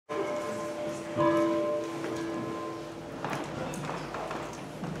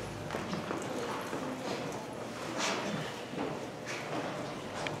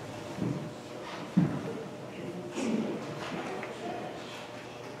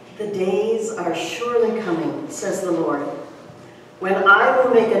The days are surely coming, says the Lord, when I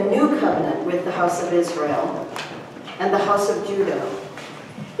will make a new covenant with the house of Israel and the house of Judah.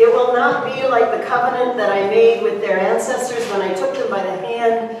 It will not be like the covenant that I made with their ancestors when I took them by the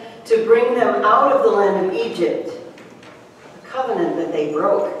hand to bring them out of the land of Egypt, a covenant that they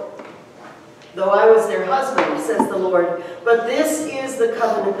broke. Though I was their husband, says the Lord, but this is the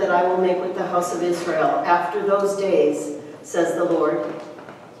covenant that I will make with the house of Israel after those days, says the Lord.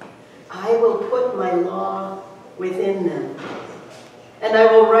 I will put my law within them, and I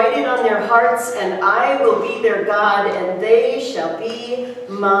will write it on their hearts, and I will be their God, and they shall be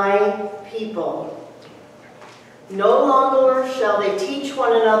my people. No longer shall they teach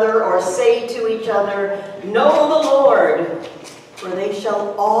one another or say to each other, know the Lord, for they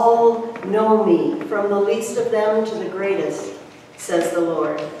shall all know me, from the least of them to the greatest, says the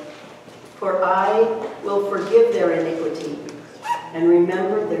Lord. For I will forgive their iniquity and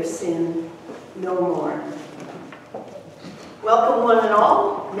remember their sin no more. Welcome one and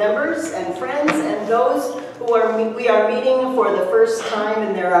all, members and friends, and those who we are meeting for the first time,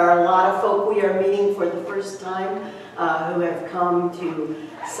 and there are a lot of folk we are meeting for the first time who have come to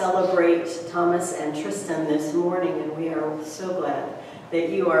celebrate Thomas and Tristan this morning, and we are so glad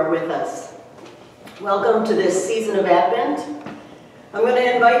that you are with us. Welcome to this season of Advent. I'm going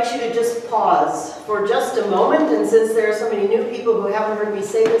to invite you to just pause for just a moment, and since there are so many new people who haven't heard me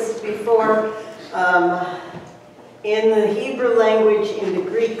say this before, in the Hebrew language, in the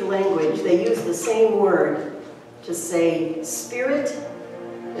Greek language, they use the same word to say spirit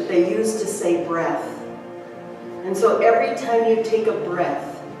that they use to say breath. And so every time you take a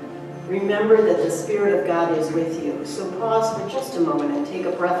breath, remember that the Spirit of God is with you. So pause for just a moment and take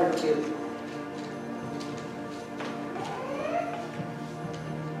a breath or two.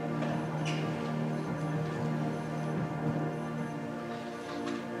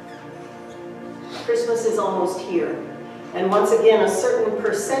 Christmas is almost here, and once again a certain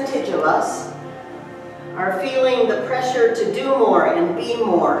percentage of us are feeling the pressure to do more and be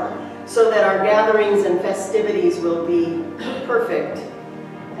more so that our gatherings and festivities will be perfect,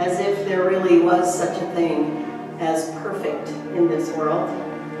 as if there really was such a thing as perfect in this world.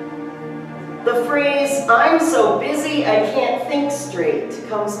 The phrase, "I'm so busy I can't think straight,"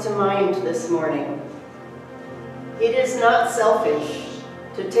 comes to mind this morning. It is not selfish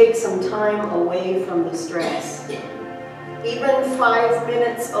to take some time away from the stress. Even 5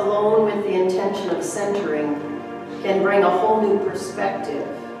 minutes alone with the intention of centering can bring a whole new perspective,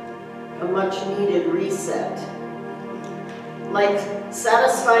 a much needed reset. Like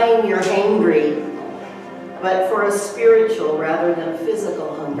satisfying your hangry, but for a spiritual rather than a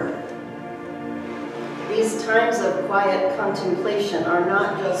physical hunger. These times of quiet contemplation are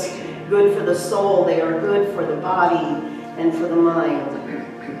not just good for the soul, they are good for the body and for the mind.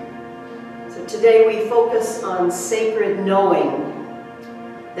 So today we focus on sacred knowing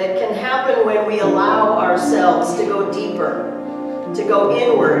that can happen when we allow ourselves to go deeper, to go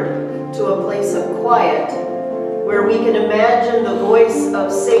inward to a place of quiet, where we can imagine the voice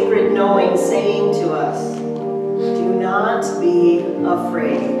of sacred knowing saying to us, "Do not be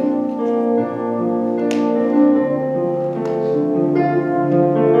afraid."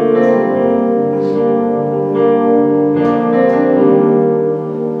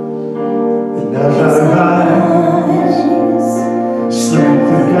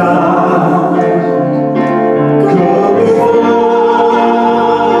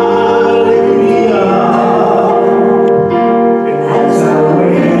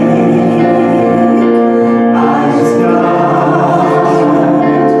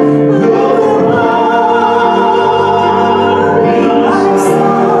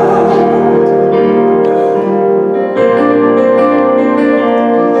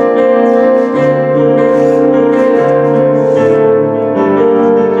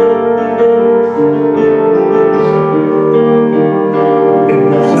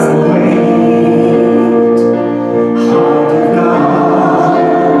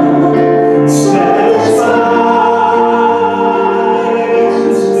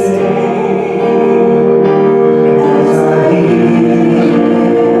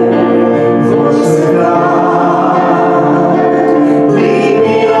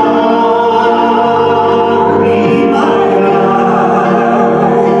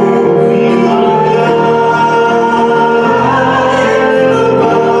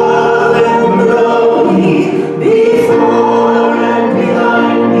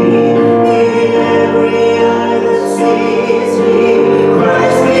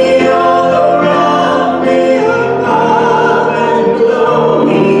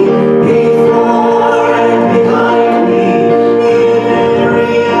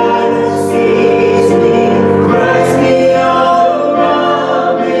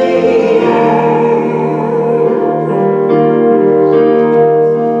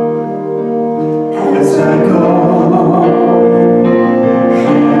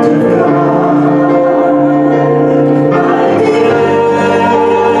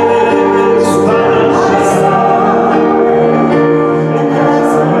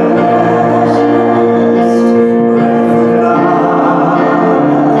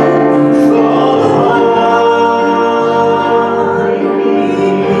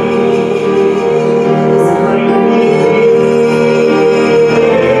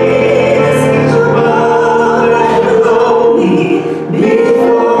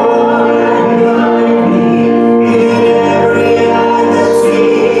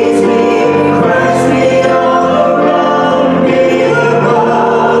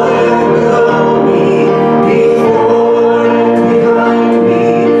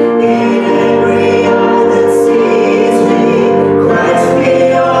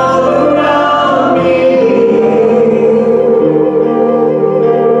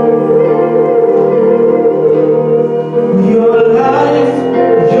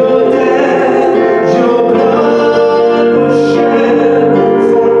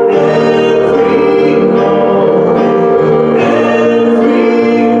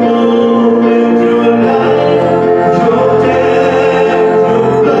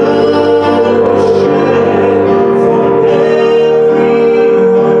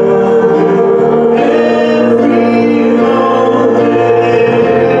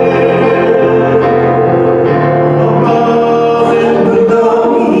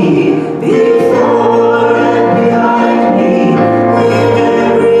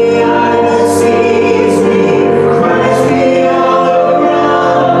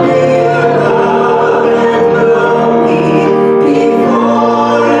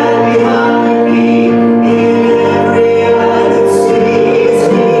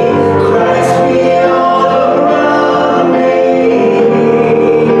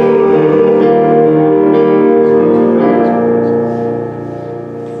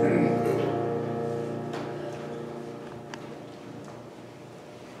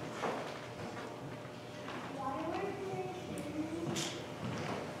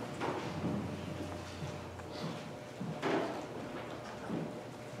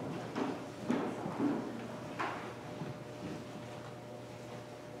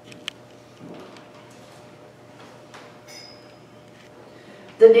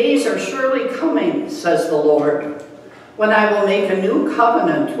 The days are surely coming, says the Lord, when I will make a new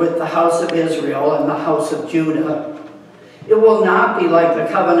covenant with the house of Israel and the house of Judah. It will not be like the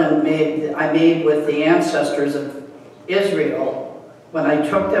covenant I made with the ancestors of Israel when I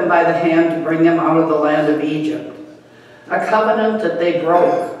took them by the hand to bring them out of the land of Egypt, a covenant that they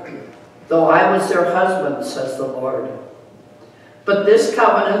broke, though I was their husband, says the Lord. But this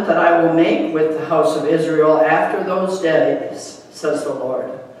covenant that I will make with the house of Israel after those days, says the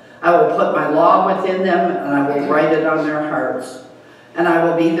Lord, I will put my law within them, and I will write it on their hearts. And I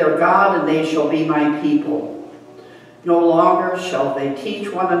will be their God, and they shall be my people. No longer shall they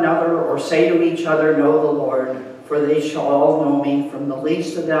teach one another or say to each other, know the Lord, for they shall all know me, from the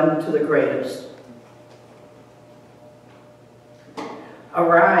least of them to the greatest.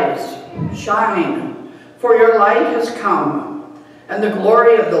 Arise, shine, for your light has come, and the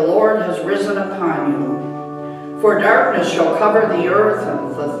glory of the Lord has risen upon you. For darkness shall cover the earth,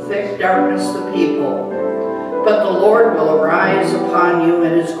 and the thick darkness the people. But the Lord will arise upon you,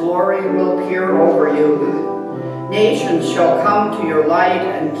 and his glory will appear over you. Nations shall come to your light,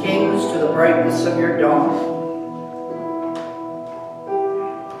 and kings to the brightness of your dawn.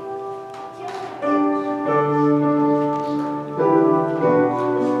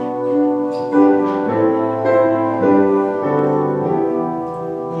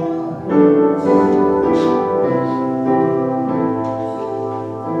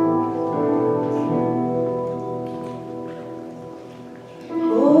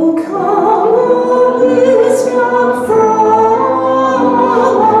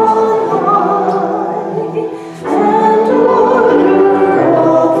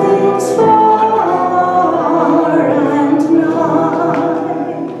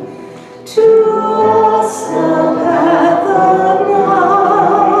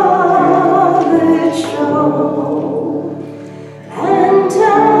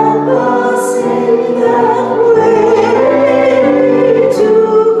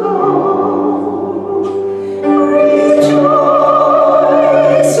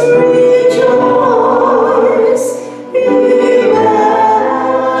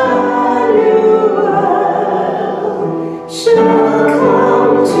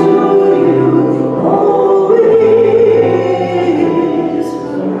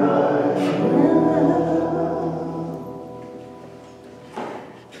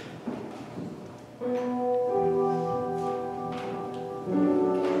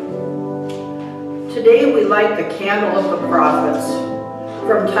 Today we light the candle of the prophets.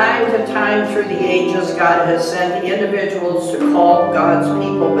 From time to time through the ages, God has sent individuals to call God's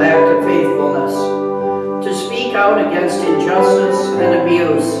people back to faithfulness, to speak out against injustice and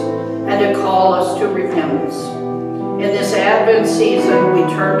abuse, and to call us to repentance. In this Advent season, we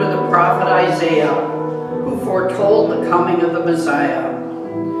turn to the prophet Isaiah, who foretold the coming of the Messiah.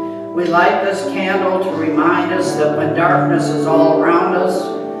 We light this candle to remind us that when darkness is all around us,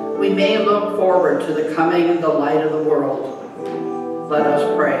 we may look forward to the coming of the light of the world. Let us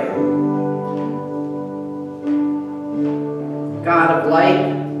pray. God of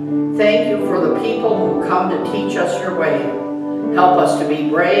light, thank you for the people who come to teach us your way. Help us to be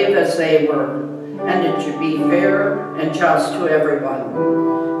brave as they were, and to be fair and just to everyone.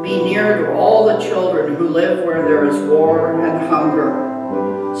 Be near to all the children who live where there is war and hunger.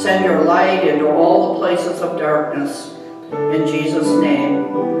 Send your light into all the places of darkness. In Jesus' name,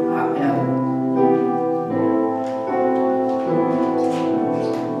 amen.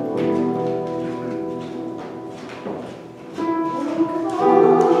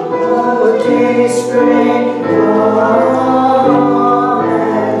 Oh, day spring, come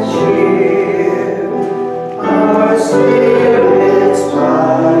and cheer our spirits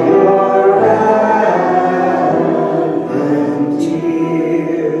by your hand and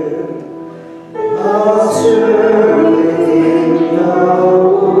dear. I'll stir within your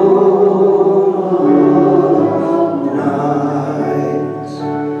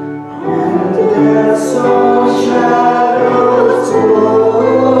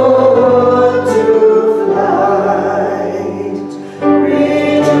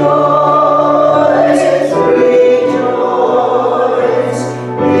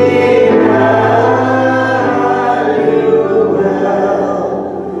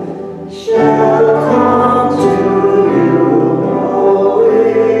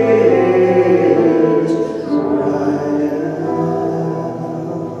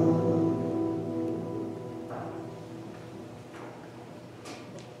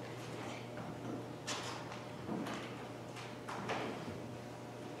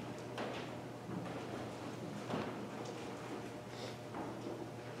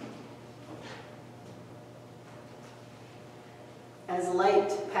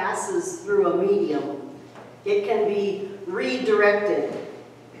light passes through a medium, it can be redirected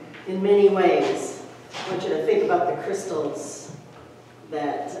in many ways. I want you to think about the crystals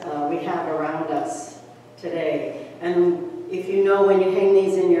that we have around us today. And if you know, when you hang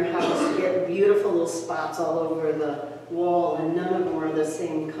these in your house, you get beautiful little spots all over the wall, and none of them are the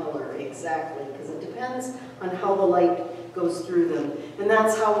same color exactly, because it depends on how the light goes through them. And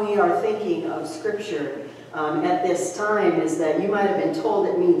that's how we are thinking of Scripture at this time, is that you might have been told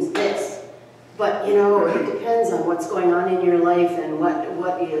it means this, but you know, it depends on what's going on in your life and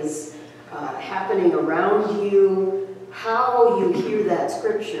what is happening around you, how you hear that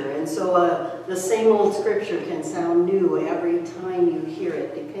Scripture. And so the same old Scripture can sound new every time you hear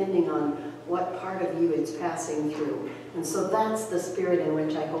it, depending on what part of you it's passing through. And so that's the spirit in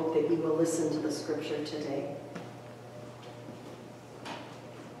which I hope that you will listen to the Scripture today.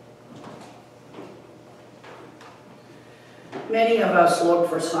 Many of us look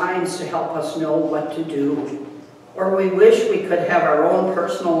for signs to help us know what to do, or we wish we could have our own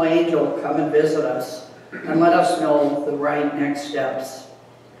personal angel come and visit us and let us know the right next steps.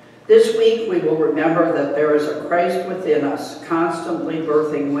 This week we will remember that there is a Christ within us, constantly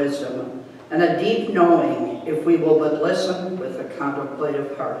birthing wisdom and a deep knowing if we will but listen with a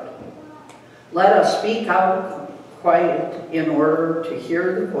contemplative heart. Let us speak out quiet in order to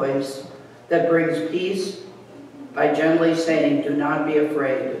hear the voice that brings peace by gently saying, "Do not be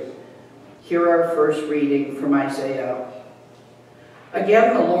afraid." Hear our first reading from Isaiah.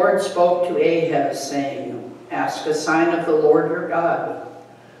 Again the Lord spoke to Ahaz, saying, "Ask a sign of the Lord your God.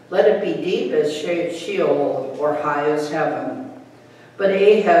 Let it be deep as Sheol or high as heaven." But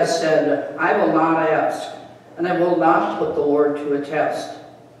Ahaz said, "I will not ask, and I will not put the Lord to a test."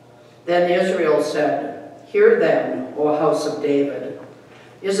 Then Israel said, "Hear then, O house of David.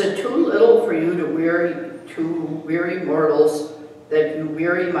 Is it too little for you to weary mortals, that you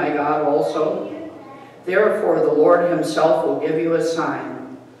weary my God also? Therefore the Lord himself will give you a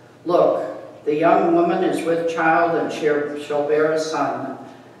sign. Look, the young woman is with child and shall bear a son,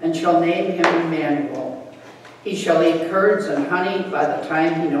 and shall name him Emmanuel. He shall eat curds and honey by the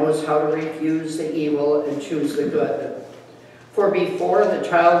time he knows how to refuse the evil and choose the good. For before the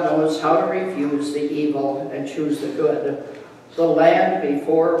child knows how to refuse the evil and choose the good, the land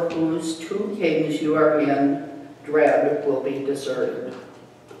before whose 2 kings you are in dread will be deserted."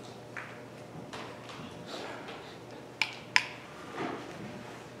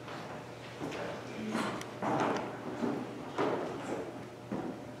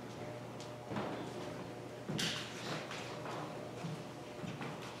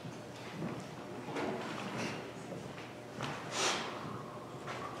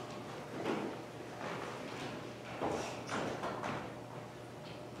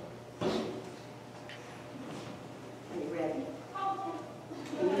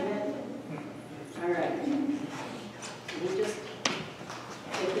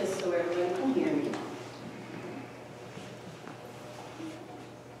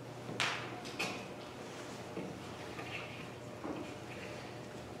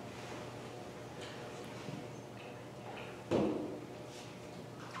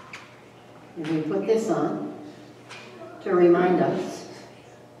 And we put this on to remind us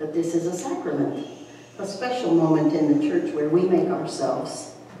that this is a sacrament, a special moment in the church where we make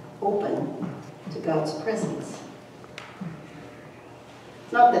ourselves open to God's presence.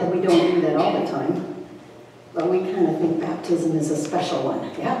 Not that we don't do that all the time, but we kind of think baptism is a special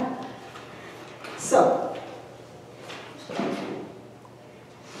one, yeah? So,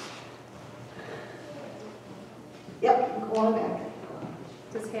 yep, go on back.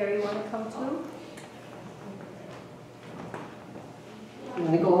 Does Harry want to come too? You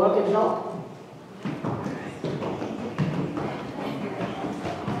want to go up and help?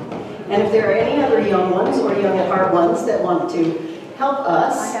 And if there are any other young ones or young at heart ones that want to help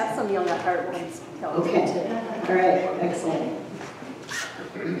us. I have some young at heart ones. Okay, all right, excellent.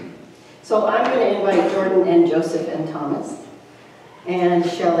 So I'm going to invite Jordan and Joseph and Thomas, and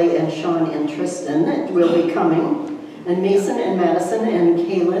Shelley and Sean and Tristan will be coming, and Mason and Madison and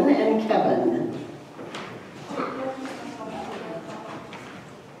Kaylin and Kevin.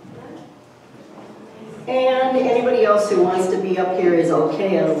 And anybody else who wants to be up here is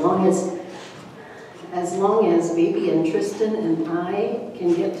okay, as long as baby and Tristan and I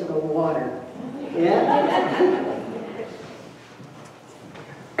can get to the water. Yeah?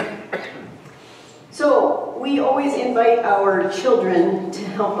 So we always invite our children to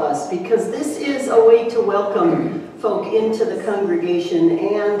help us, because this is a way to welcome folk into the congregation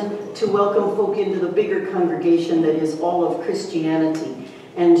and to welcome folk into the bigger congregation that is all of Christianity.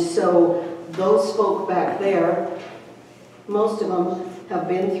 And so those folk back there Most of them have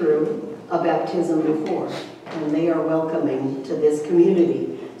been through a baptism before, and they are welcoming to this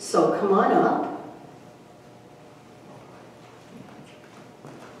community. So come on up.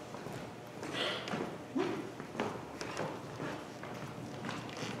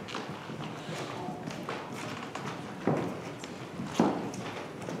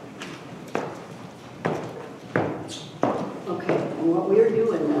 And what we're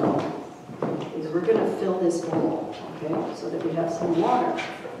doing now is we're going to fill this bowl, okay, so that we have some water,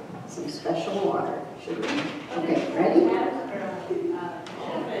 some special water. Should we? Okay, ready?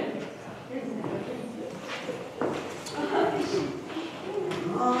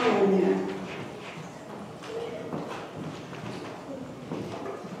 Oh, in there.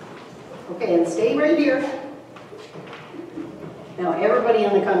 Okay, and stay right here. Now, everybody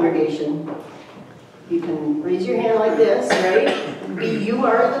in the congregation, you can raise your hand like this, right? You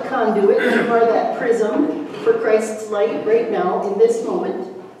are the conduit, you are that prism for Christ's light right now in this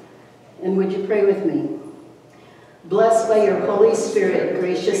moment. And would you pray with me? Blessed by your Holy Spirit,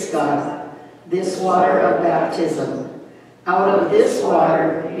 gracious God, this water of baptism. Out of this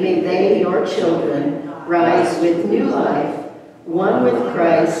water may they, your children, rise with new life, one with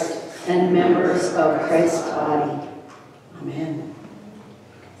Christ and members of Christ's body. Amen.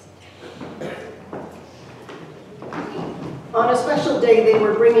 On a special day, they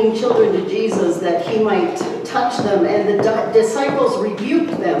were bringing children to Jesus that he might touch them, and the disciples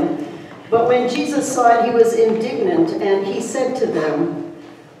rebuked them. But when Jesus saw it, he was indignant, and he said to them,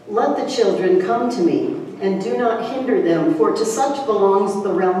 "Let the children come to me, and do not hinder them, for to such belongs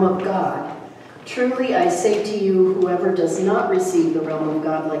the realm of God. Truly I say to you, whoever does not receive the realm of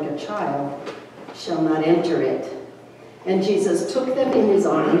God like a child shall not enter it." And Jesus took them in his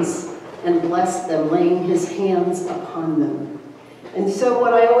arms and blessed them, laying his hands upon them. And so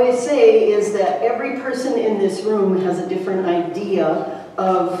what I always say is that every person in this room has a different idea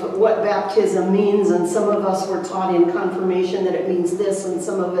of what baptism means, and some of us were taught in confirmation that it means this, and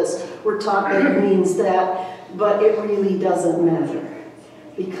some of us were taught that it means that, but it really doesn't matter,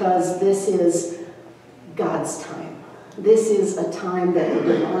 because this is God's time. This is a time that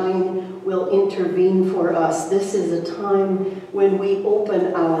the divine will intervene for us. This is a time when we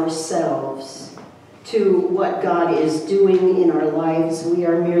open ourselves to what God is doing in our lives. We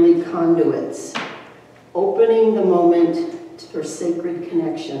are merely conduits, opening the moment for sacred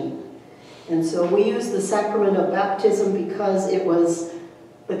connection. And so we use the sacrament of baptism because it was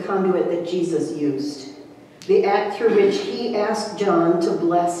the conduit that Jesus used, the act through which he asked John to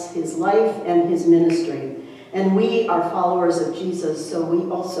bless his life and his ministry. And we are followers of Jesus, so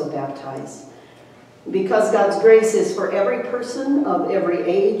we also baptize. Because God's grace is for every person of every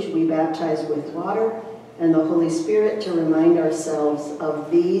age, we baptize with water and the Holy Spirit to remind ourselves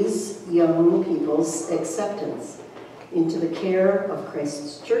of these young people's acceptance into the care of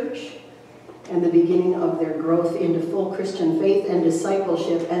Christ's church and the beginning of their growth into full Christian faith and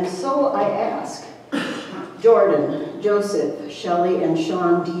discipleship. And so I ask, Jordan, Joseph, Shelley, and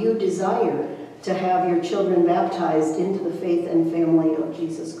Sean, do you desire to have your children baptized into the faith and family of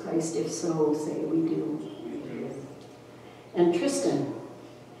Jesus Christ? If so, say we do. And Tristan,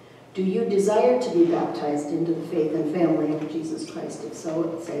 do you desire to be baptized into the faith and family of Jesus Christ? If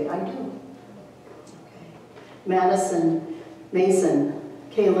so, say I do. Okay. Madison, Mason,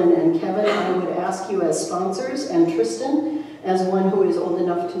 Kaylin, and Kevin, I would ask you as sponsors, and Tristan, as one who is old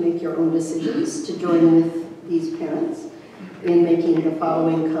enough to make your own decisions, to join with these parents in making the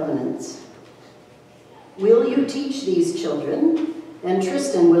following covenants. Will you teach these children, and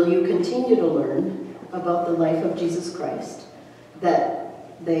Tristan, will you continue to learn about the life of Jesus Christ,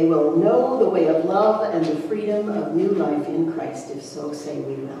 that they will know the way of love and the freedom of new life in Christ? If so, say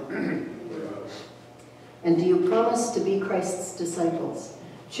we will. And do you promise to be Christ's disciples,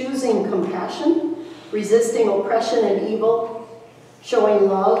 choosing compassion, resisting oppression and evil, showing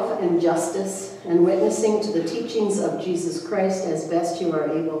love and justice, and witnessing to the teachings of Jesus Christ as best you are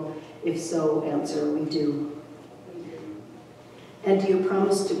able? If so, answer, we do. And do you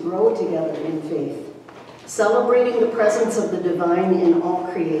promise to grow together in faith, celebrating the presence of the divine in all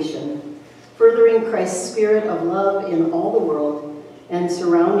creation, furthering Christ's spirit of love in all the world, and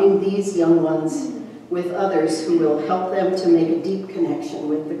surrounding these young ones with others who will help them to make a deep connection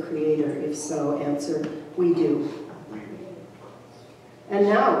with the Creator? If so, answer, we do. And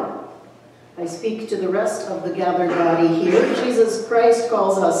now, I speak to the rest of the gathered body here. Jesus Christ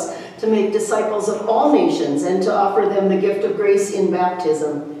calls us to make disciples of all nations and to offer them the gift of grace in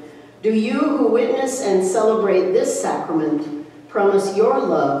baptism. Do you, who witness and celebrate this sacrament, promise your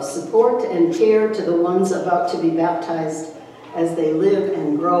love, support, and care to the ones about to be baptized as they live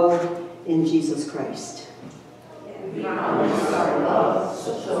and grow in Jesus Christ? We promise our love,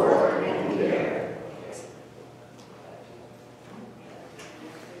 support, and care.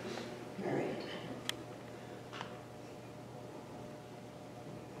 All right.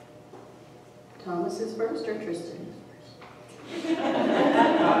 Thomas is first or Tristan is first? You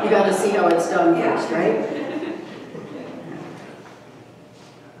got to see how it's done first, right?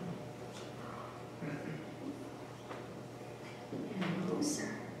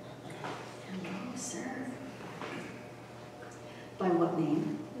 By what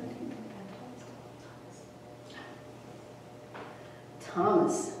name?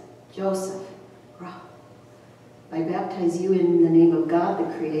 Thomas, Joseph, I baptize you in the name of God,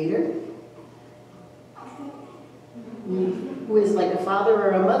 the Creator, who is like a father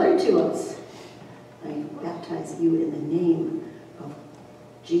or a mother to us. I baptize you in the name of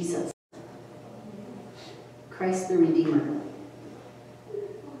Jesus, Christ the Redeemer.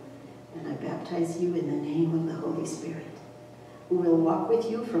 And I baptize you in the name of the Holy Spirit, who will walk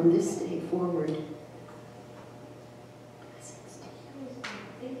with you from this day forward.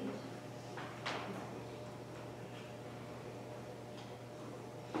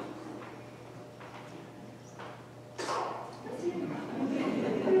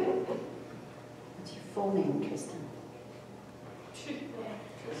 What's your full name, Tristan?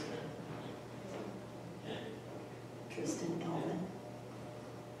 Tristan Elvin.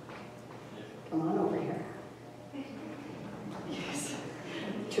 Come on over here. Yes.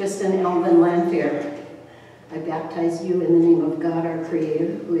 Tristan Elvin Lanfear, I baptize you in the name of God, our Creator,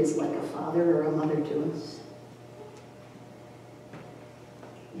 who is like a father or a mother to us.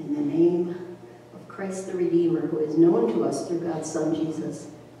 In the name of Christ the Redeemer, who is known to us through God's Son, Jesus.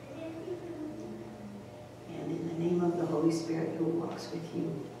 And in the name of the Holy Spirit, who walks with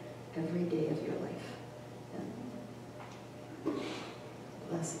you every day of your life.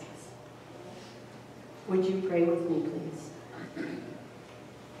 Blessings. Would you pray with me, please?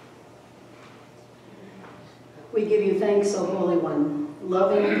 We give you thanks, O Holy One,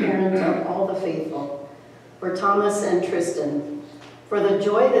 loving parent of all the faithful, for Thomas and Tristan, for the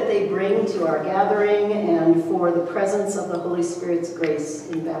joy that they bring to our gathering and for the presence of the Holy Spirit's grace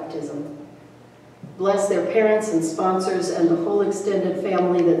in baptism. Bless their parents and sponsors and the whole extended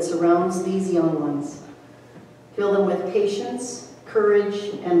family that surrounds these young ones. Fill them with patience,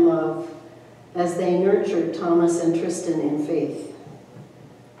 courage, and love as they nurture Thomas and Tristan in faith.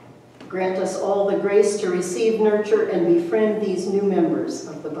 Grant us all the grace to receive, nurture, and befriend these new members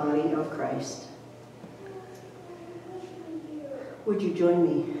of the body of Christ. Would you join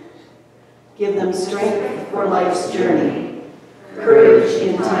me? Give them strength for life's journey, courage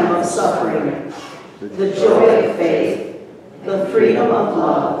in time of suffering, the joy of faith, the freedom of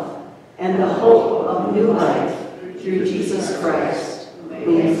love, and the hope of new life through Jesus Christ,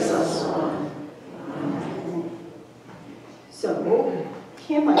 who makes us one. Amen. So,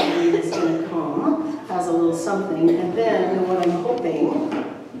 Kim, I believe, is going to come, has a little something, and then what I'm hoping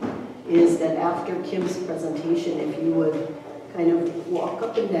is that after Kim's presentation, if you would kind of walk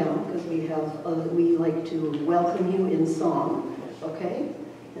up and down, because we like to welcome you in song, okay?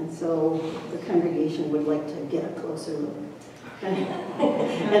 And so the congregation would like to get a closer look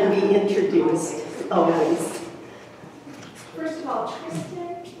and be introduced always. First of all,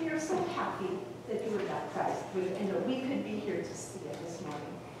 Tristan, we are so happy that you were baptized and that we could be here to see it this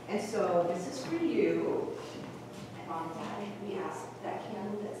morning. And so this is for you. And Mom and Dad, we ask that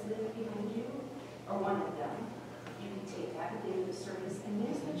candle that's lit behind you, or one of them, you can take that at the end of the service and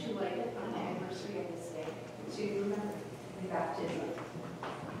use that you light it on the anniversary of this day to remember the baptism.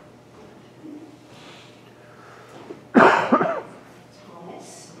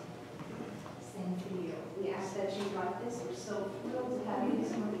 Thomas, same for you. We ask that you like this. We're so thrilled to have you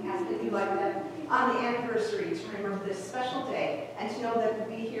this morning. We ask that you like that on the anniversary to remember this special day and to know that we'll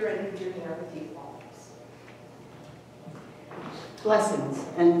be here and you're there with you always. Blessings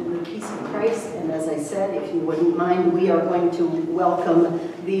and the peace of Christ. And as I said, if you wouldn't mind, we are going to welcome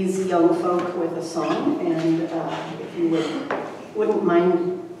these young folk with a song. And if you wouldn't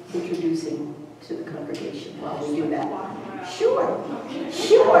mind introducing to the congregation while we do that. Sure.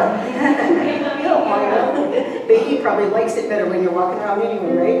 You don't want to. Baby probably likes it better when you're walking around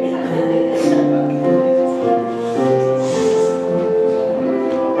anyway, right?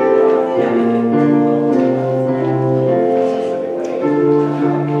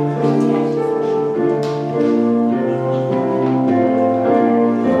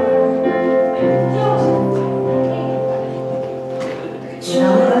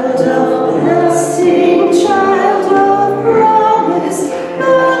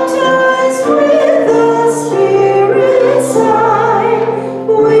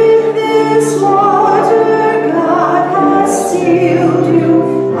 With this Lord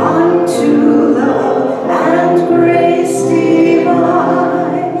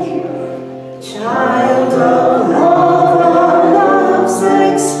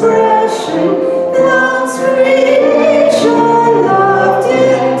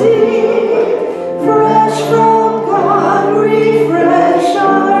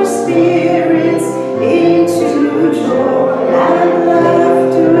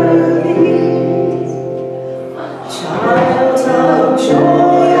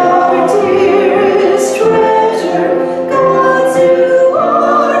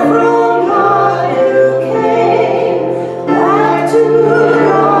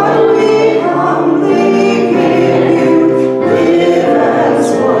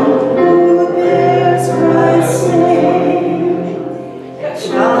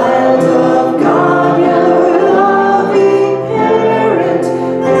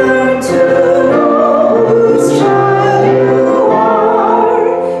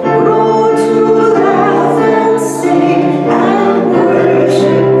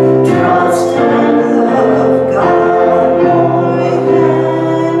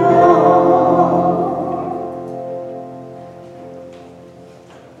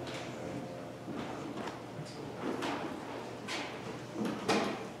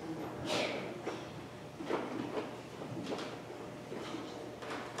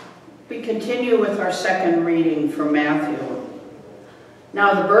We continue with our second reading from Matthew.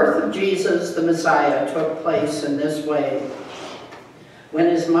 Now the birth of Jesus, the Messiah, took place in this way. When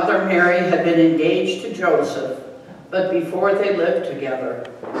his mother Mary had been engaged to Joseph, but before they lived together,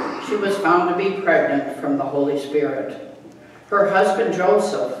 she was found to be pregnant from the Holy Spirit. Her husband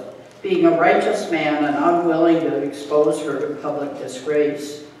Joseph, being a righteous man and unwilling to expose her to public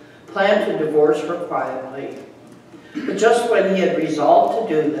disgrace, planned to divorce her quietly. But just when he had resolved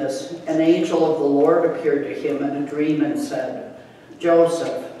to do this, an angel of the Lord appeared to him in a dream and said,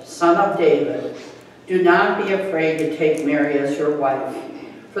 Joseph, son of David, do not be afraid to take Mary as your wife,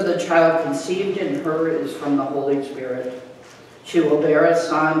 for the child conceived in her is from the Holy Spirit. She will bear a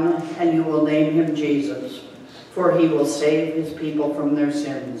son, and you will name him Jesus, for he will save his people from their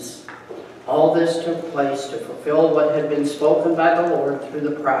sins. All this took place to fulfill what had been spoken by the Lord through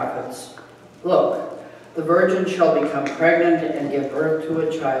the prophets. Look, the virgin shall become pregnant and give birth to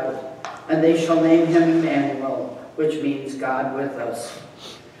a child, and they shall name him Emmanuel, which means God with us.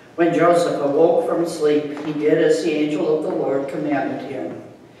 When Joseph awoke from sleep, he did as the angel of the Lord commanded him.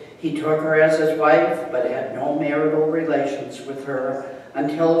 He took her as his wife, but had no marital relations with her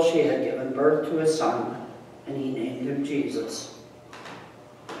until she had given birth to a son, and he named him Jesus.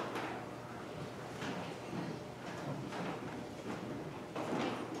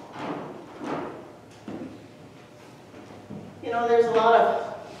 You know, there's a lot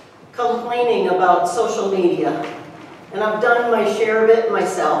of complaining about social media, and I've done my share of it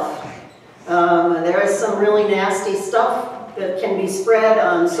myself. There is some really nasty stuff that can be spread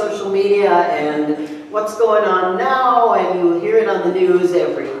on social media and what's going on now, and you hear it on the news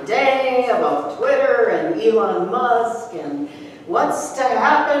every day about Twitter and Elon Musk and what's to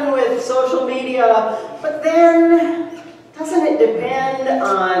happen with social media. But then, doesn't it depend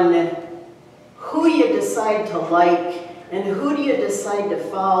on who you decide to like and who do you decide to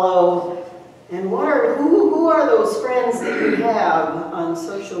follow, and who are those friends that you have on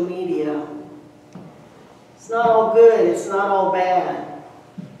social media? It's not all good, it's not all bad.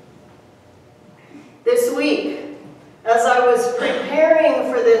 This week, as I was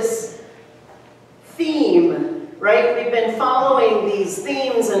preparing for this theme, right, we've been following these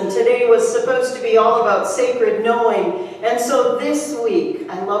themes, and today was supposed to be all about sacred knowing. And so this week,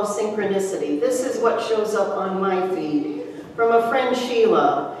 I love synchronicity. This is what shows up on my feed from a friend,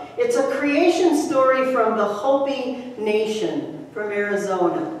 Sheila. It's a creation story from the Hopi Nation from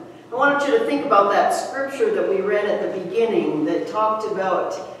Arizona. I wanted you to think about that scripture that we read at the beginning that talked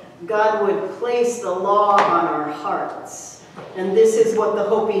about God would place the law on our hearts. And this is what the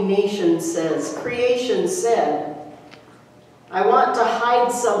Hopi Nation says. Creation said, I want to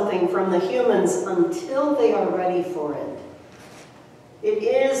hide something from the humans until they are ready for it. It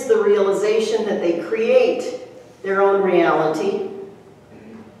is the realization that they create their own reality.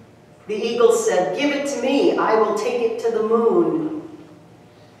 The eagle said, give it to me, I will take it to the moon.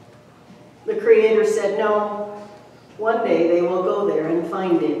 The Creator said, no, one day they will go there and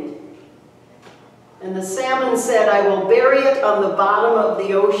find it. And the salmon said, I will bury it on the bottom of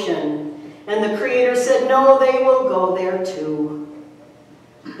the ocean. And the Creator said, no, they will go there too.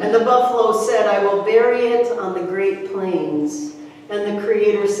 And the buffalo said, I will bury it on the Great Plains. And the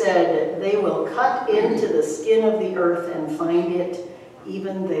Creator said, they will cut into the skin of the earth and find it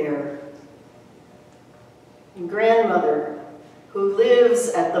even there. And grandmother, who lives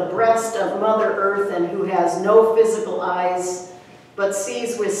at the breast of Mother Earth and who has no physical eyes, but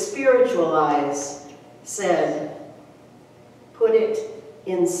sees with spiritual eyes, said, put it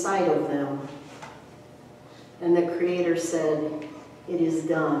inside of them. And the Creator said, it is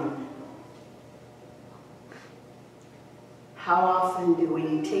done. How often do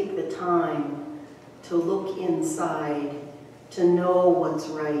we take the time to look inside, to know what's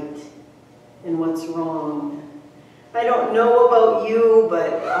right and what's wrong? I don't know about you,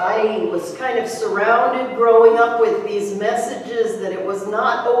 but I was kind of surrounded growing up with these messages that it was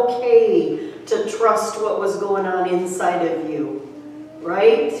not okay to trust what was going on inside of you,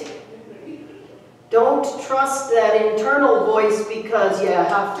 right? Don't trust that internal voice because you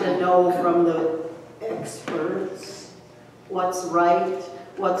have to know from the experts what's right,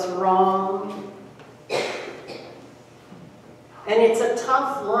 what's wrong. And it's a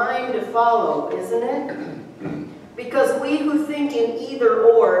tough line to follow, isn't it? Because we who think in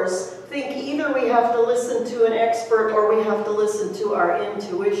either-ors think either we have to listen to an expert or we have to listen to our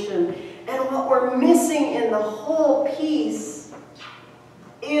intuition. And what we're missing in the whole piece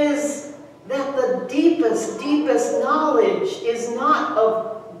is that the deepest, deepest knowledge is not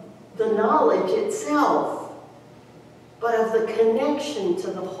of the knowledge itself, but of the connection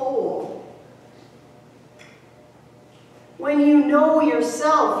to the whole. When you know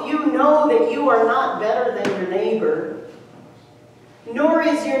yourself, you know that you are not better than your neighbor, nor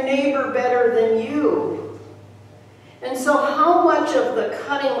is your neighbor better than you. And so how much of the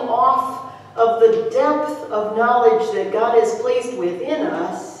cutting off of the depth of knowledge that God has placed within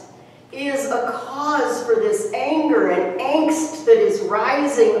us is a cause for this anger and angst that is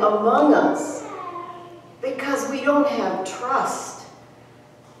rising among us because we don't have trust.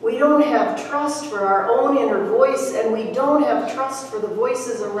 We don't have trust for our own inner voice, and we don't have trust for the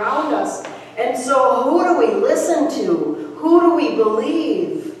voices around us. And so who do we listen to? Who do we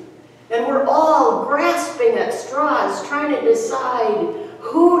believe? And we're all grasping at straws, trying to decide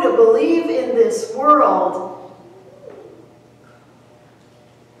who to believe in this world.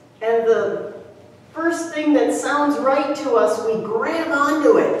 And the first thing that sounds right to us, we grab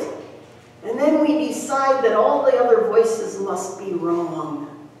onto it. And then we decide that all the other voices must be wrong.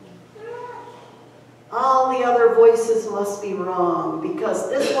 All the other voices must be wrong because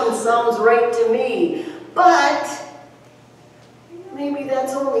this one sounds right to me. But maybe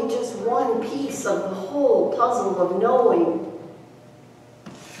that's only just one piece of the whole puzzle of knowing.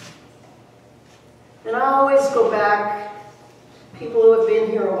 And I always go back, people who have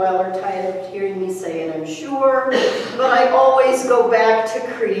been here a while are tired of hearing me say it, I'm sure, but I always go back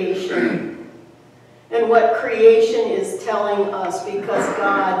to creation and what creation is telling us, because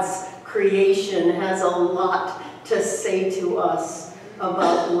God's creation has a lot to say to us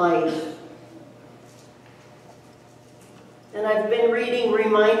about life. And I've been reading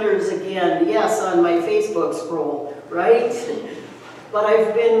reminders again, yes, on my Facebook scroll, right? But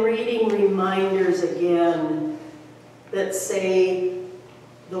I've been reading reminders again that say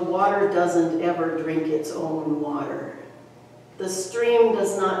the water doesn't ever drink its own water. The stream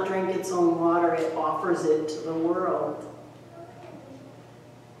does not drink its own water, it offers it to the world.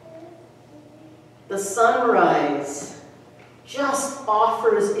 The sunrise just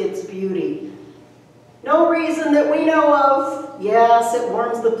offers its beauty. No reason that we know of. Yes, it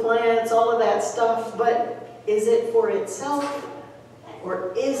warms the plants, all of that stuff, but is it for itself?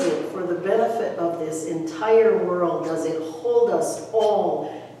 Or is it for the benefit of this entire world? Does it hold us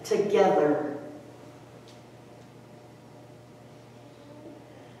all together?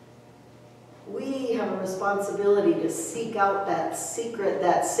 We have a responsibility to seek out that secret,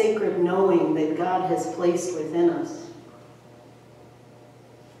 that sacred knowing that God has placed within us.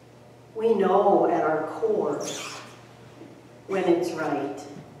 We know at our core when it's right.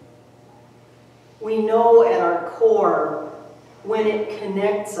 We know at our core when it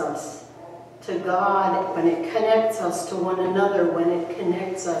connects us to God, when it connects us to one another, when it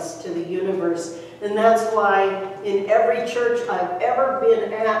connects us to the universe. And that's why in every church I've ever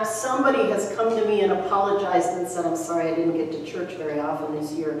been at, somebody has come to me and apologized and said, I'm sorry I didn't get to church very often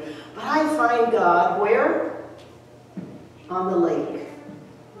this year. But I find God where? On the lake,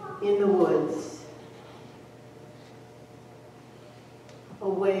 in the woods,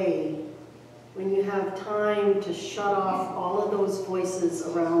 away, when you have time to shut off all of those voices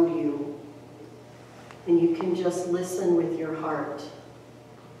around you and you can just listen with your heart.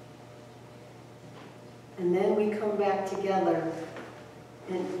 And then we come back together,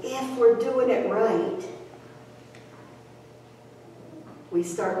 and if we're doing it right, we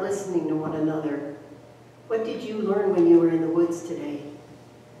start listening to one another. What did you learn when you were in the woods today?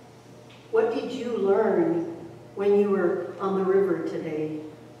 What did you learn when you were on the river today?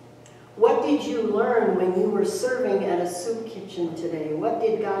 What did you learn when you were serving at a soup kitchen today? What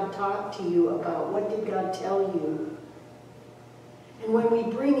did God talk to you about? What did God tell you? And when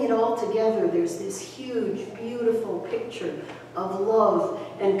we bring it all together, there's this huge, beautiful picture of love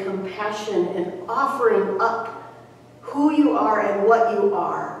and compassion and offering up who you are and what you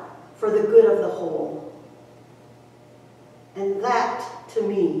are for the good of the whole. And that, to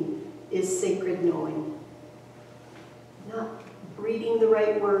me, is sacred knowing. Not reading the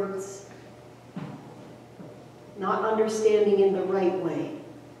right words, not understanding in the right way,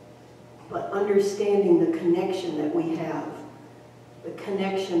 but understanding the connection that we have, the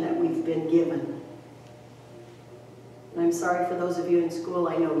connection that we've been given. And I'm sorry for those of you in school,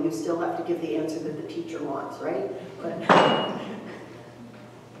 I know you still have to give the answer that the teacher wants, right?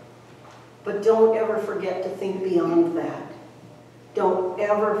 But don't ever forget to think beyond that. Don't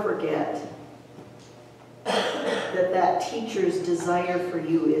ever forget that that teacher's desire for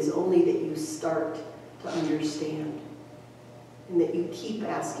you is only that you start to understand, and that you keep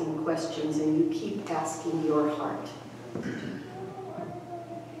asking questions and you keep asking your heart.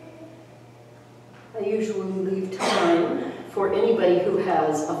 I usually leave time for anybody who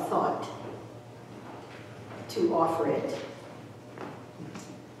has a thought to offer it.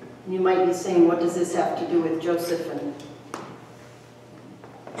 And you might be saying, what does this have to do with Joseph and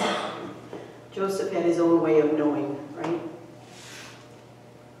Joseph had his own way of knowing, right?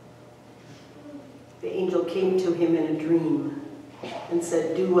 The angel came to him in a dream and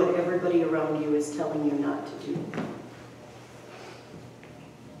said, do what everybody around you is telling you not to do.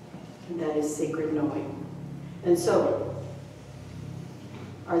 And that is sacred knowing. And so,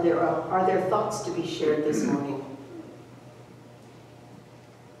 are there thoughts to be shared this morning?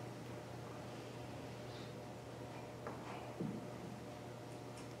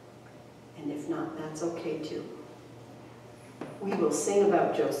 And if not, that's okay too. We will sing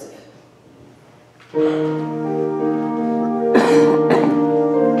about Joseph.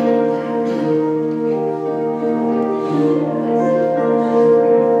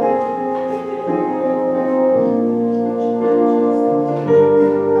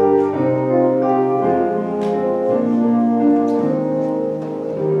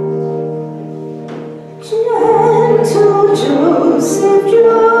 Gentle Joseph,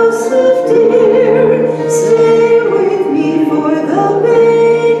 Joseph dear, stay with me for the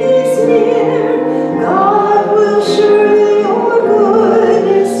babe is near. God will surely your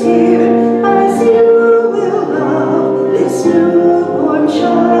goodness hear, as you will love this newborn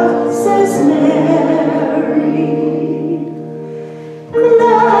child, says Mary.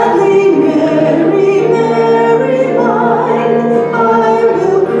 Gladly, Mary, Mary mine, I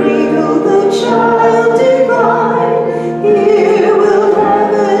will cradle the child divine. Here will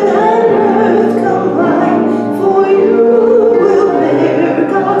heaven and earth combine, for you will bear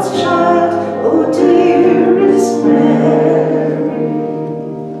God's child, O dearest Mary.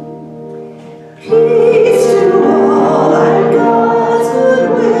 Peace to all and God's good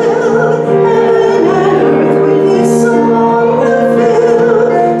will, heaven and earth with his song will fill.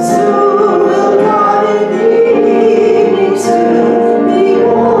 Soon will God in the evening still be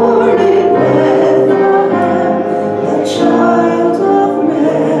born in Bethlehem, the child of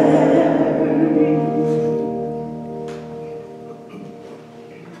Mary.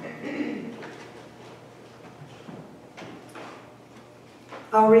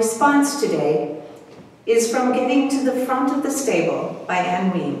 Our response today is from Getting to the Front of the Stable by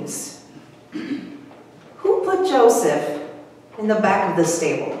Anne Weems. Who put Joseph in the back of the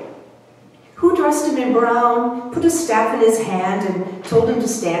stable? Who dressed him in brown, put a staff in his hand, and told him to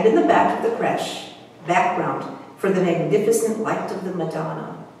stand in the back of the creche, background for the magnificent light of the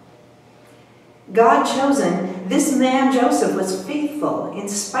Madonna? God chosen, this man Joseph was faithful in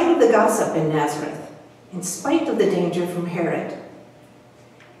spite of the gossip in Nazareth, in spite of the danger from Herod.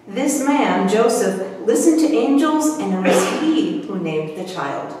 This man, Joseph, listened to angels, and it was he who named the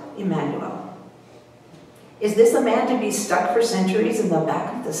child Emmanuel. Is this a man to be stuck for centuries in the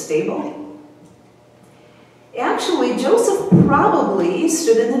back of the stable? Actually, Joseph probably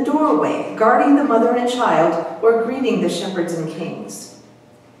stood in the doorway, guarding the mother and child, or greeting the shepherds and kings.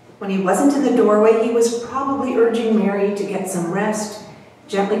 When he wasn't in the doorway, he was probably urging Mary to get some rest,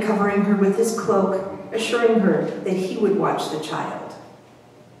 gently covering her with his cloak, assuring her that he would watch the child.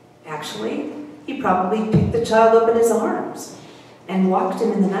 Actually, he probably picked the child up in his arms and walked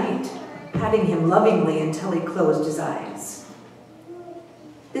him in the night, patting him lovingly until he closed his eyes.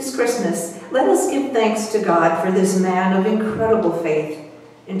 This Christmas, let us give thanks to God for this man of incredible faith,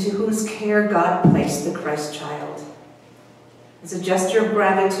 into whose care God placed the Christ child. As a gesture of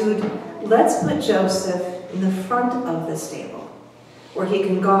gratitude, let's put Joseph in the front of the stable, where he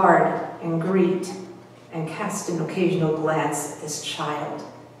can guard and greet and cast an occasional glance at this child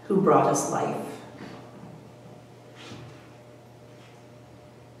who brought us life.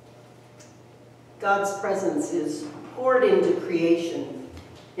 God's presence is poured into creation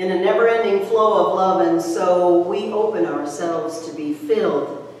in a never-ending flow of love, and so we open ourselves to be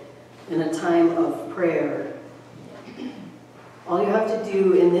filled in a time of prayer. All you have to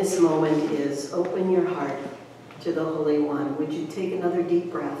do in this moment is open your heart to the Holy One. Would you take another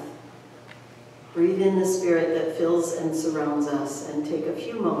deep breath? Breathe in the Spirit that fills and surrounds us, and take a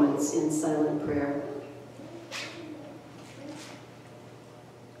few moments in silent prayer.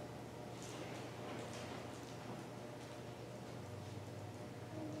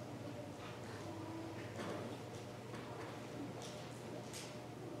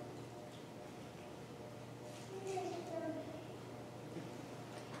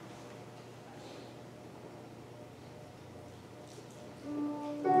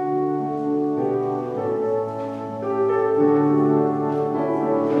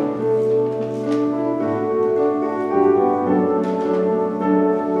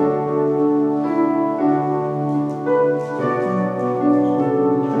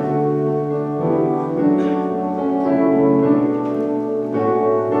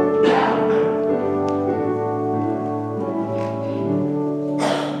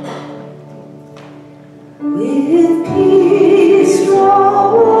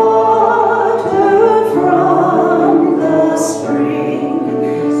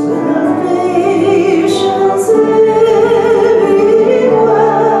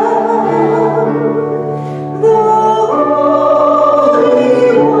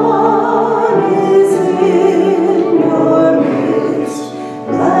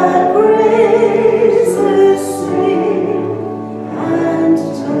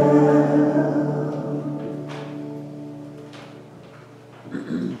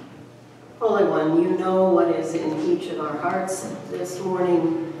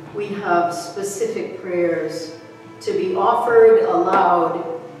 we have specific prayers to be offered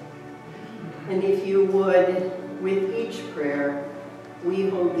aloud. And if you would, with each prayer, we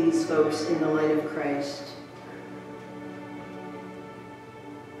hold these folks in the light of Christ.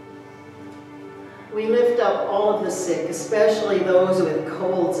 We lift up all of the sick, especially those with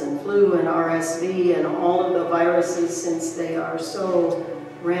colds and flu and RSV and all of the viruses, since they are so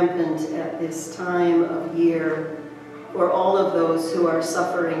rampant at this time of year. For all of those who are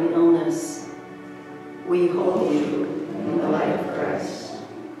suffering illness, we hold you in the light of Christ.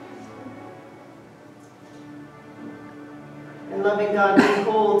 And loving God, we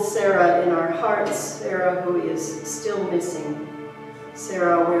hold Sarah in our hearts, Sarah who is still missing.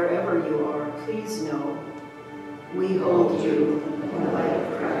 Sarah, wherever you are, please know we hold you in the light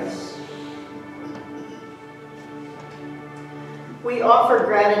of Christ. We offer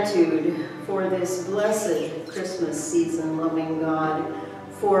gratitude for this blessed Christmas season, loving God,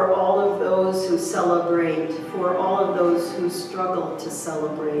 for all of those who celebrate, for all of those who struggle to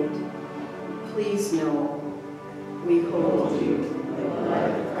celebrate. Please know we hold you in the light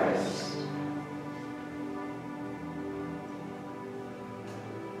of Christ.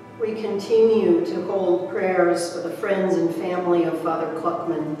 We continue to hold prayers for the friends and family of Father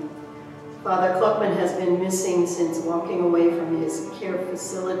Kluckman. Father Kluckman has been missing since walking away from his care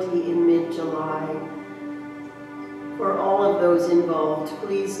facility in mid-July. For all of those involved,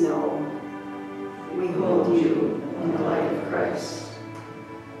 please know we hold you in the light of Christ.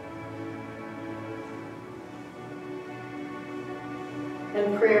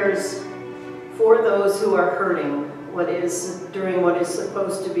 And prayers for those who are hurting during what is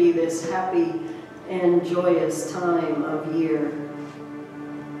supposed to be this happy and joyous time of year.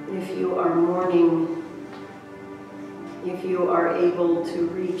 If you are mourning, if you are able to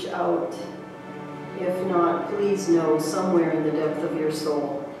reach out, if not, please know somewhere in the depth of your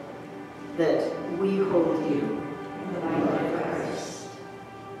soul that we hold you in the light of Christ.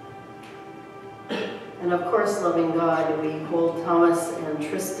 And of course, loving God, we hold Thomas and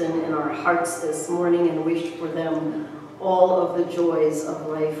Tristan in our hearts this morning and wish for them all of the joys of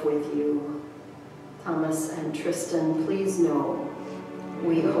life with you. Thomas and Tristan, please know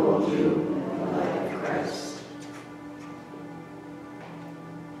we hold you in the light of Christ.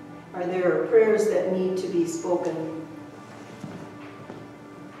 Are there prayers that need to be spoken?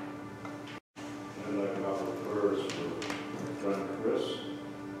 I'd like to offer prayers for my friend Chris,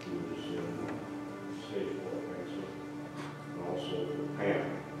 who is in stage 4 cancer, and also for Pam,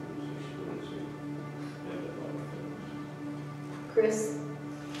 who is experiencing end-of-life things. Chris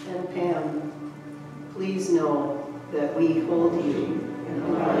and Pam, please know that we hold you in the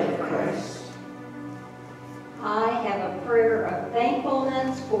light of Christ. I have a prayer of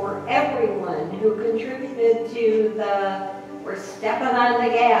thankfulness for everyone who contributed to the We're Stepping on the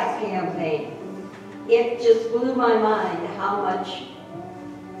Gas campaign. It just blew my mind how much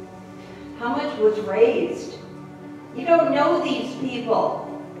was raised. You don't know these people.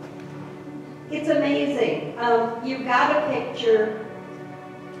 It's amazing. You've got a picture.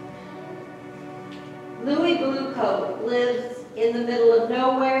 Louis Bluecoat lives in the middle of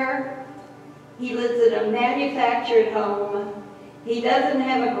nowhere. He lives in a manufactured home. He doesn't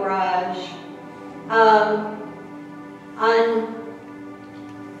have a garage. On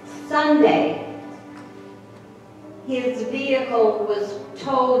Sunday, his vehicle was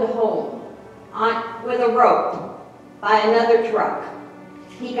towed home with a rope by another truck.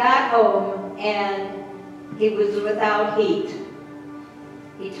 He got home and he was without heat.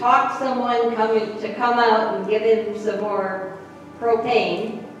 He talked someone to come out and give him some more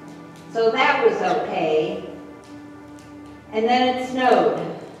propane. So that was okay. And then it snowed,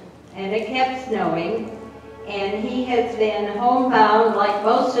 and it kept snowing, and he has been homebound, like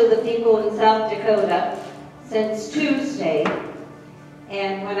most of the people in South Dakota, since Tuesday.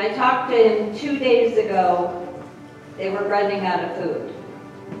 And when I talked to him 2 days ago, they were running out of food.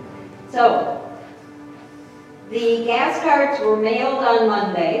 So, the gas cards were mailed on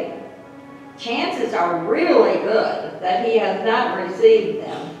Monday. Chances are really good that he has not received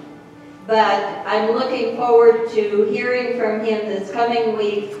them. But I'm looking forward to hearing from him this coming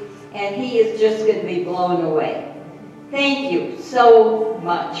week, and he is just going to be blown away. Thank you so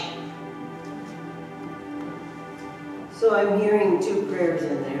much. So I'm hearing 2 prayers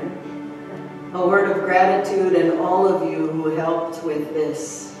in there. A word of gratitude and all of you who helped with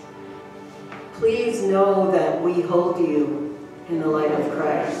this. Please know that we hold you in the light of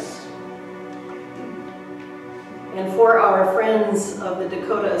Christ. And for our friends of the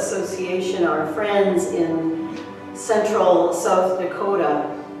Dakota Association, our friends in central South Dakota,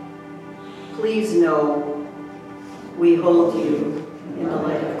 please know we hold you in the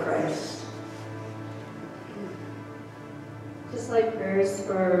light of Christ. like prayers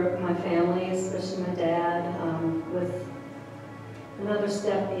for my family, especially my dad, with another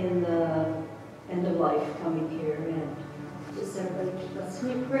step in the end of life coming here, and just everybody keep us in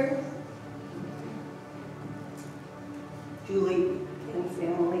your prayers. Julie and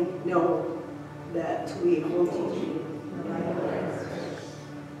family know that we hold you in the light of Christ.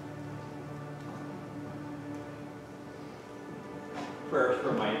 Prayers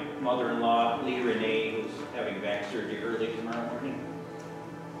for my mother-in-law, Lee Renee, who's having back surgery early tomorrow morning.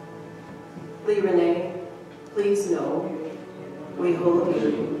 Lee Renee, please know we hold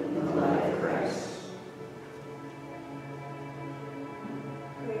you in the light of Christ.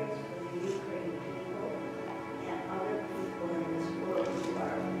 Prayers for the Ukraine people and other people in this world who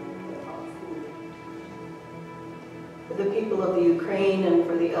are without food. For the people of the Ukraine and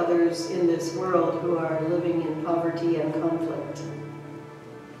for the others in this world who are living in poverty and conflict,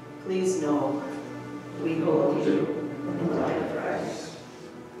 please know we hold you in the light of Christ.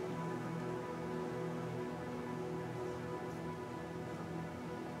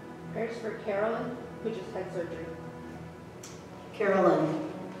 Prayers for Carolyn, who just had surgery. Carolyn,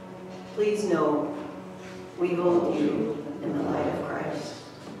 please know we hold you in the light of Christ.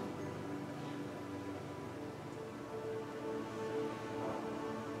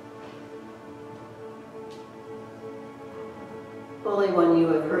 Holy One, you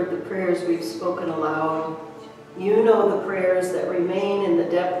have heard the prayers we've spoken aloud. You know the prayers that remain in the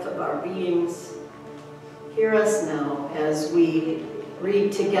depth of our beings. Hear us now as we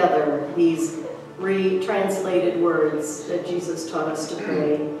read together these retranslated words that Jesus taught us to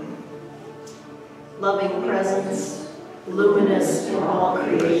pray. Loving presence, luminous in all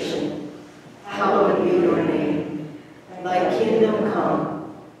creation, hallowed be your name. Thy kingdom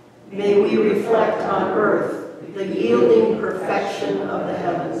come. May we reflect on earth the yielding perfection of the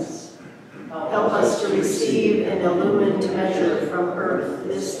heavens. Help us to receive an illumined measure from earth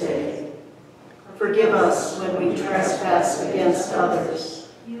this day. Forgive us when we trespass against others,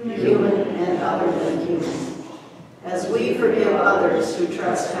 human and other than human, as we forgive others who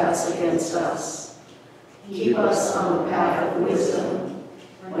trespass against us. Keep us on the path of wisdom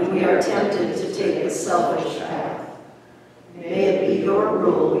when we are tempted to take the selfish path. May it be your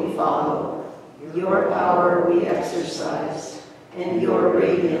rule we follow, your power we exercise, and your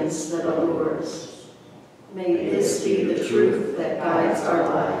radiance that allures. May this be the truth that guides our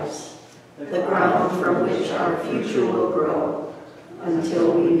lives, the ground from which our future will grow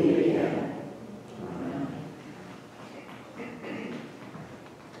until we meet again.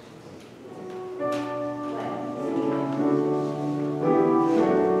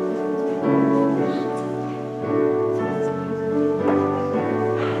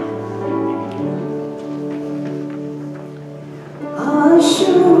 A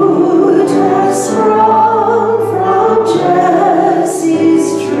shoot has sprung from Jesse's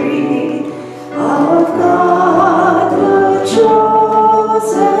tree, of God the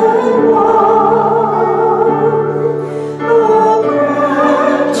chosen one, a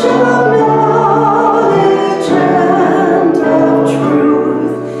branch of knowledge and of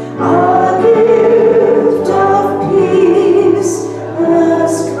truth, a gift of peace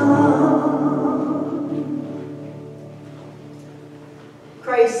has come.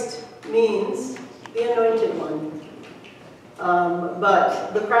 Christ means the anointed one.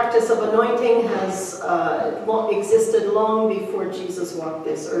 But the practice of anointing has existed long before Jesus walked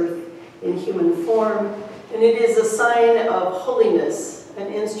this earth in human form, and it is a sign of holiness, an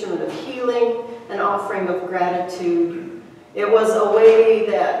instrument of healing, an offering of gratitude. It was a way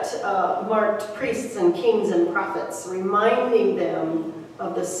that marked priests and kings and prophets, reminding them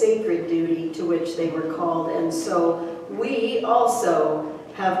of the sacred duty to which they were called. And so we also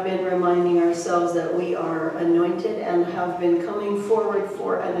have been reminding ourselves that we are anointed and have been coming forward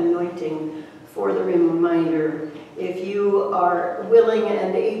for an anointing for the reminder. If you are willing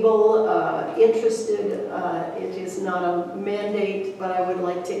and able, interested, it is not a mandate, but I would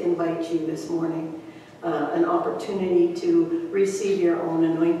like to invite you this morning, an opportunity to receive your own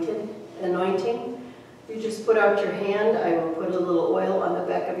anointing. You just put out your hand. I will put a little oil on the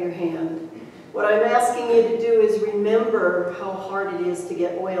back of your hand. What I'm asking you to do is remember how hard it is to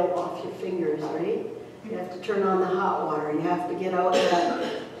get oil off your fingers, right? You have to turn on the hot water. You have to get out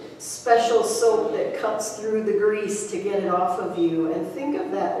that special soap that cuts through the grease to get it off of you. And think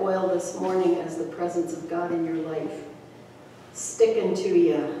of that oil this morning as the presence of God in your life, sticking to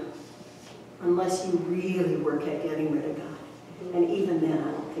you, unless you really work at getting rid of God. And even then,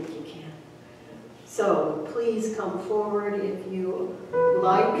 I don't think you can. So please come forward if you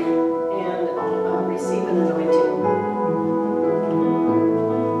like and receive an anointing.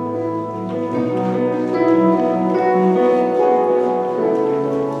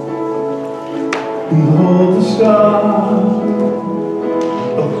 Behold the star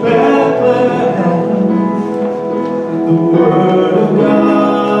of Bethlehem, the Word of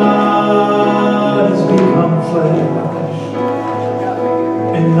God has become flesh,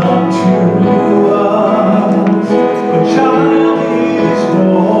 and unto us a child is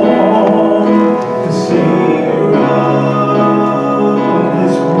born, the Savior of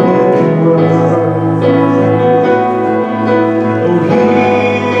this broken world. Oh,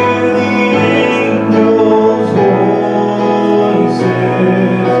 hear the angels' voices, come let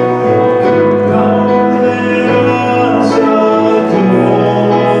us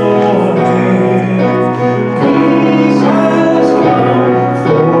adore Him. Peace has come,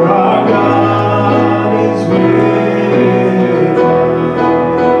 for our God is with us.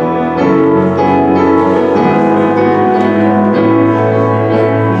 Fully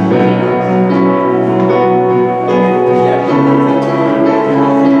God and fully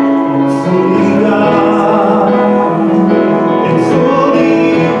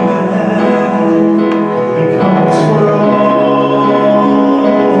man, He comes for all hands.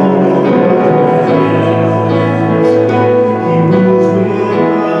 He rules with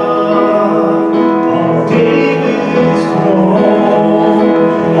love on David's throne.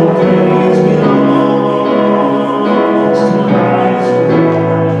 All praise belongs to Christ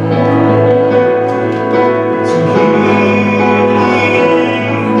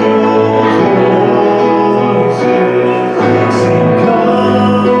alone. To hear the angels'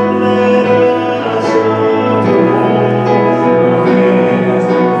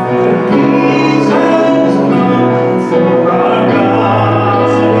 voices, sing,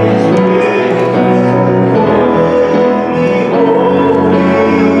 come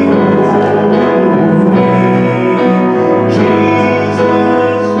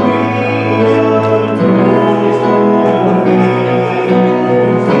let us adore Him.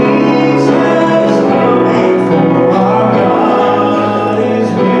 Peace has come,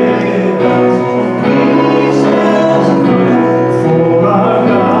 for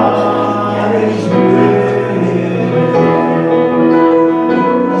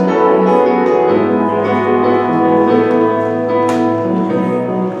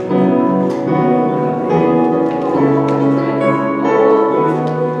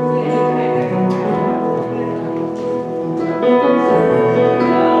our God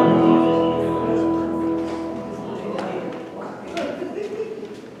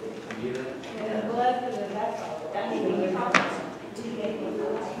is with us. Holy, holy, holy, Jesus, we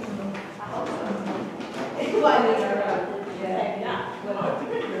adore Thee. Peace has come, for our God is with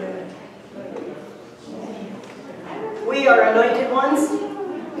us. Peace has come, for our God is with us. We are anointed ones.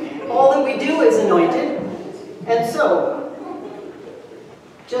 All that we do is anointed. And so,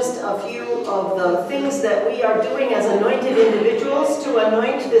 just a few of the things that we are doing as anointed individuals to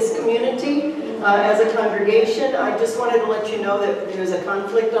anoint this community as a congregation. I just wanted to let you know that there's a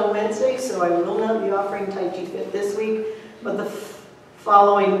conflict on Wednesday, so I will not be offering Tai Chi Fit this week, but the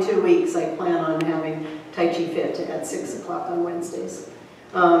following 2 weeks I plan on having Tai Chi Fit at 6 o'clock on Wednesdays.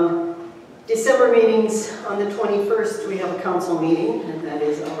 December meetings, on the 21st we have a council meeting, and that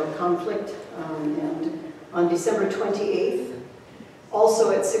is our conflict. And on December 28th,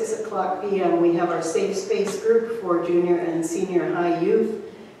 also at 6 o'clock p.m. we have our safe space group for junior and senior high youth.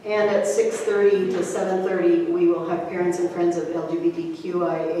 And at 6:30 to 7:30 we will have Parents and Friends of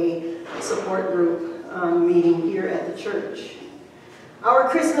LGBTQIA support group meeting here at the church. Our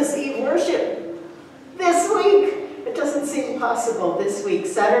Christmas Eve worship this week. It doesn't seem possible this week.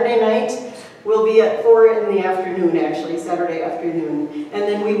 Saturday night will be at 4 in the afternoon, actually, Saturday afternoon. And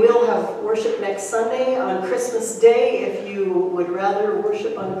then we will have worship next Sunday on Christmas Day. If you would rather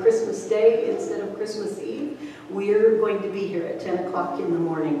worship on Christmas Day instead of Christmas Eve, we're going to be here at 10 o'clock in the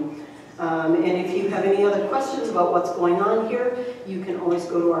morning. And if you have any other questions about what's going on here, you can always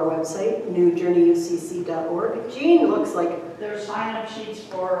go to our website, newjourneyucc.org. Jean looks like... There's sign-up sheets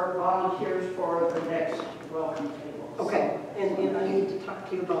for volunteers for the next welcome table. Okay, and I need to talk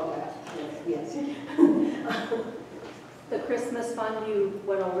to you about that. Yes. The Christmas fund, you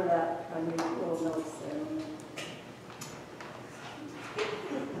went over that on your little notes there.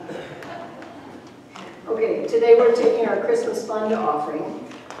 Okay, today we're taking our Christmas fund offering.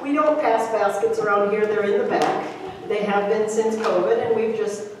 We don't pass baskets around here, they're in the back. They have been since COVID, and we've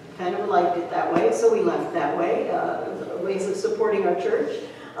just kind of liked it that way, so we left that way, ways of supporting our church.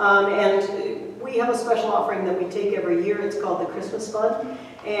 And we have a special offering that we take every year. It's called the Christmas Fund.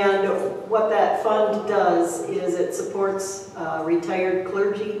 And what that fund does is it supports retired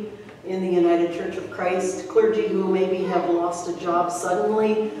clergy in the United Church of Christ, clergy who maybe have lost a job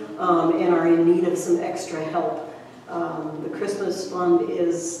suddenly and are in need of some extra help The Christmas fund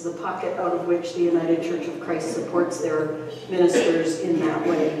is the pocket out of which the United Church of Christ supports their ministers in that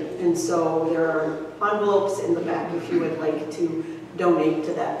way. And so there are envelopes in the back if you would like to donate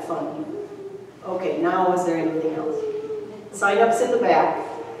to that fund. Okay, now is there anything else? Sign-ups in the back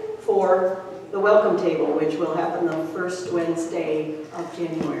for the welcome table, which will happen the first Wednesday of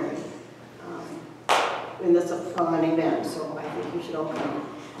January. And that's a fun event, so I think you should all come.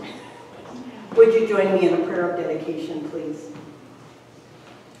 Would you join me in a prayer of dedication, please?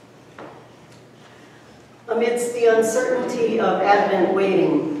 Amidst the uncertainty of Advent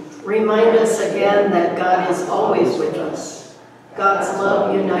waiting, remind us again that God is always with us. God's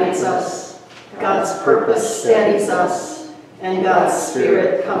love unites us, God's purpose steadies us, and God's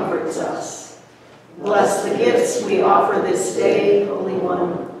Spirit comforts us. Bless the gifts we offer this day, Holy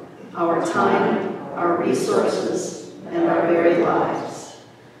One, our time, our resources, and our very lives.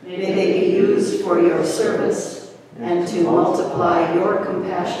 May they be used for your service and to multiply your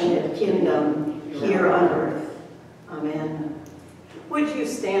compassionate kingdom here on earth. Amen. Would you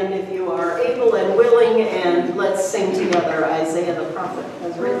stand if you are able and willing, and let's sing together Isaiah the prophet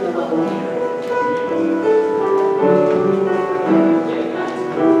has written alone.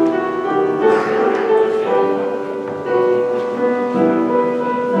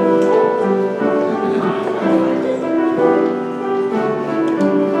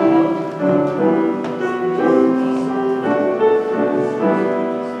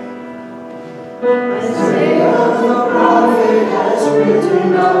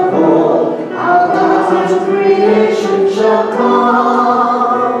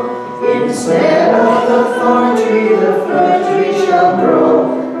 Instead of the thorn tree, the fir tree shall grow.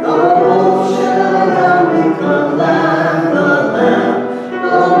 The wolf shall lie down with the lamb,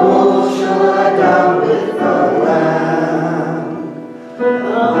 the wolf shall lie down with the lamb. The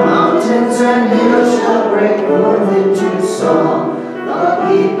mountains and hills shall break forth into song. The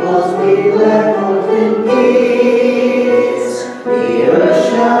peoples be led forth in peace. The earth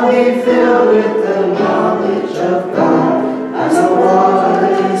shall be filled with the knowledge of God, as the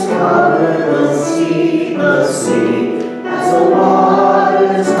waters cover the sea, as the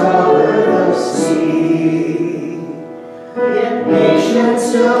waters cover the sea. Yet nations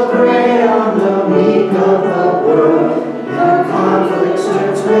still prey on the meek of the world, and conflicts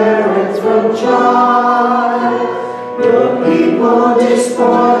turns parents from joy. Your people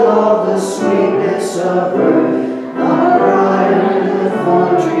despoil all the sweetness of earth. The briar and the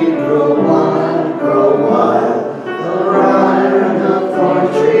thorn tree grow wild, grow wild. The briar and the thorn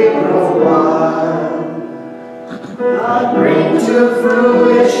tree grow wild. God, bring to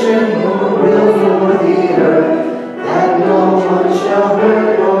fruition your will for the earth, that no one shall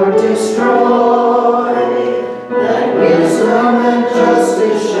hurt or destroy. That wisdom and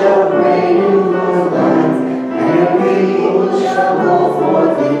justice shall reign in the land, and people shall go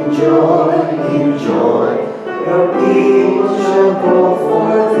forth in joy, in joy. Your people shall go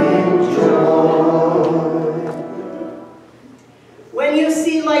forth in joy. When you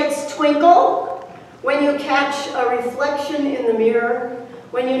see lights twinkle, when you catch a reflection in the mirror,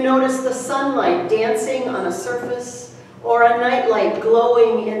 when you notice the sunlight dancing on a surface, or a nightlight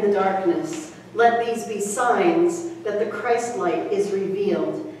glowing in the darkness, let these be signs that the Christ light is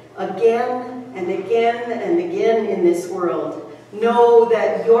revealed again and again and again in this world. Know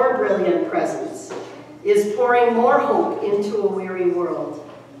that your brilliant presence is pouring more hope into a weary world.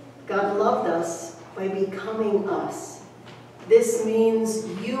 God loved us by becoming us. This means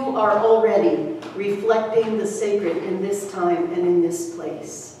you are already reflecting the sacred in this time and in this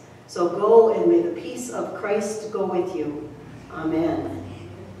place. So go, and may the peace of Christ go with you. Amen.